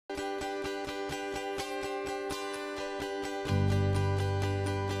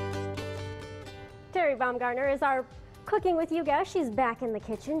Terri Baumgartner is our Cooking with You guest. She's back in the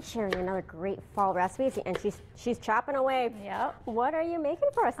kitchen sharing another great fall recipe, and she's chopping away. Yep. What are you making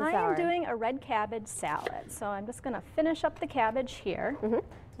for us this hour? I am doing a red cabbage salad. So I'm just going to finish up the cabbage here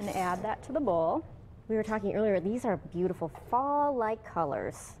and add that to the bowl. We were talking earlier, these are beautiful fall-like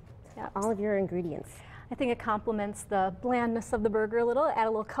colors. Yep. All of your ingredients. I think it complements the blandness of the burger a little, add a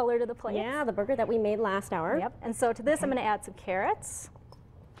little color to the plate. Yeah, the burger that we made last hour. Yep. And so to this I'm going to add some carrots.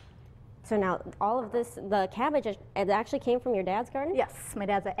 So now all of this, the cabbage, it actually came from your dad's garden? Yes, my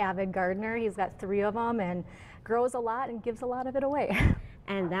dad's an avid gardener. He's got 3 of them and grows a lot and gives a lot of it away.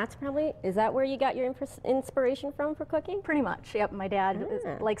 And that's probably, is that where you got your inspiration from for cooking? Pretty much, yep. My dad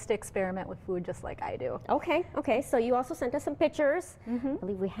likes to experiment with food just like I do. Okay, okay. So you also sent us some pictures. I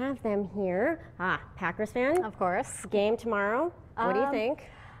believe we have them here. Packers fan? Of course. Game tomorrow. What do you think?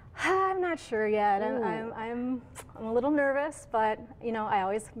 I'm not sure yet. I'm a little nervous, but you know, I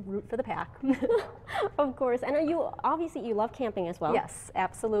always root for the Pack. Of course. And obviously you love camping as well? Yes,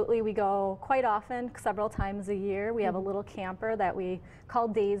 absolutely. We go quite often, several times a year. We have a little camper that we call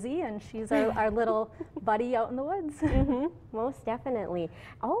Daisy, and she's our little buddy out in the woods. Most definitely.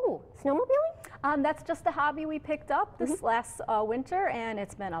 Oh, snowmobiling? That's just a hobby we picked up this last winter, and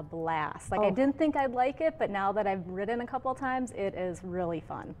it's been a blast. Like I didn't think I'd like it, but now that I've ridden a couple of times, it is really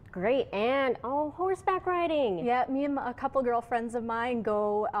fun. Great. And horseback riding. Yeah, me and a couple girlfriends of mine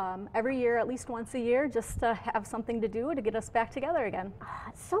go every year, at least once a year, just to have something to do to get us back together again.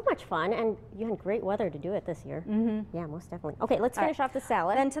 It's so much fun, and you had great weather to do it this year. Yeah, most definitely. Okay, let's finish off the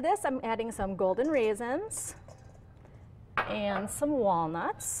salad. Then to this, I'm adding some golden raisins and some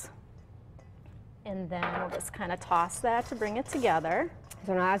walnuts. And then we'll just kind of toss that to bring it together.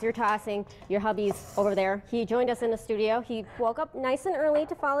 So now as you're tossing, your hubby's over there. He joined us in the studio. He woke up nice and early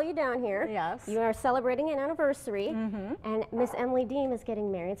to follow you down here. Yes. You are celebrating an anniversary, and Miss Emily Deem is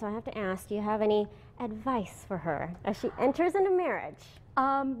getting married, so I have to ask, do you have any advice for her as she enters into marriage?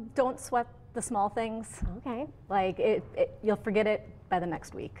 Don't sweat the small things. Okay. Like, you'll forget it by the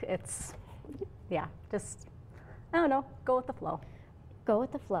next week. Yeah, just, I don't know, go with the flow. Go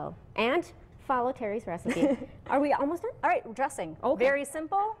with the flow. And follow Terri's recipe. Are we almost done? All right, dressing. Okay. Very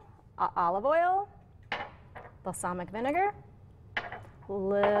simple. Olive oil, balsamic vinegar, a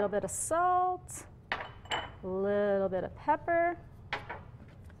little bit of salt, a little bit of pepper.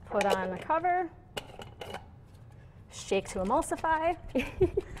 Put on the cover. Shake to emulsify.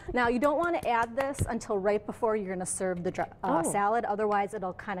 Now you don't want to add this until right before you're going to serve the salad, otherwise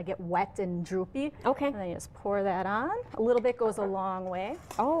it'll kind of get wet and droopy. Okay. And then you just pour that on. A little bit goes a long way.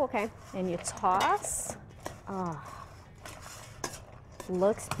 Oh, okay. And you toss.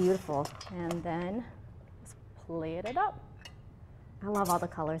 Looks beautiful. And then just plate it up. I love all the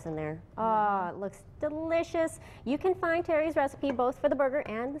colors in there. Oh, it looks delicious. You can find Terri's recipe both for the burger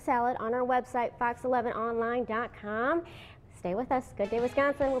and the salad on our website, fox11online.com. Stay with us. Good Day,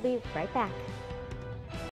 Wisconsin. We'll be right back.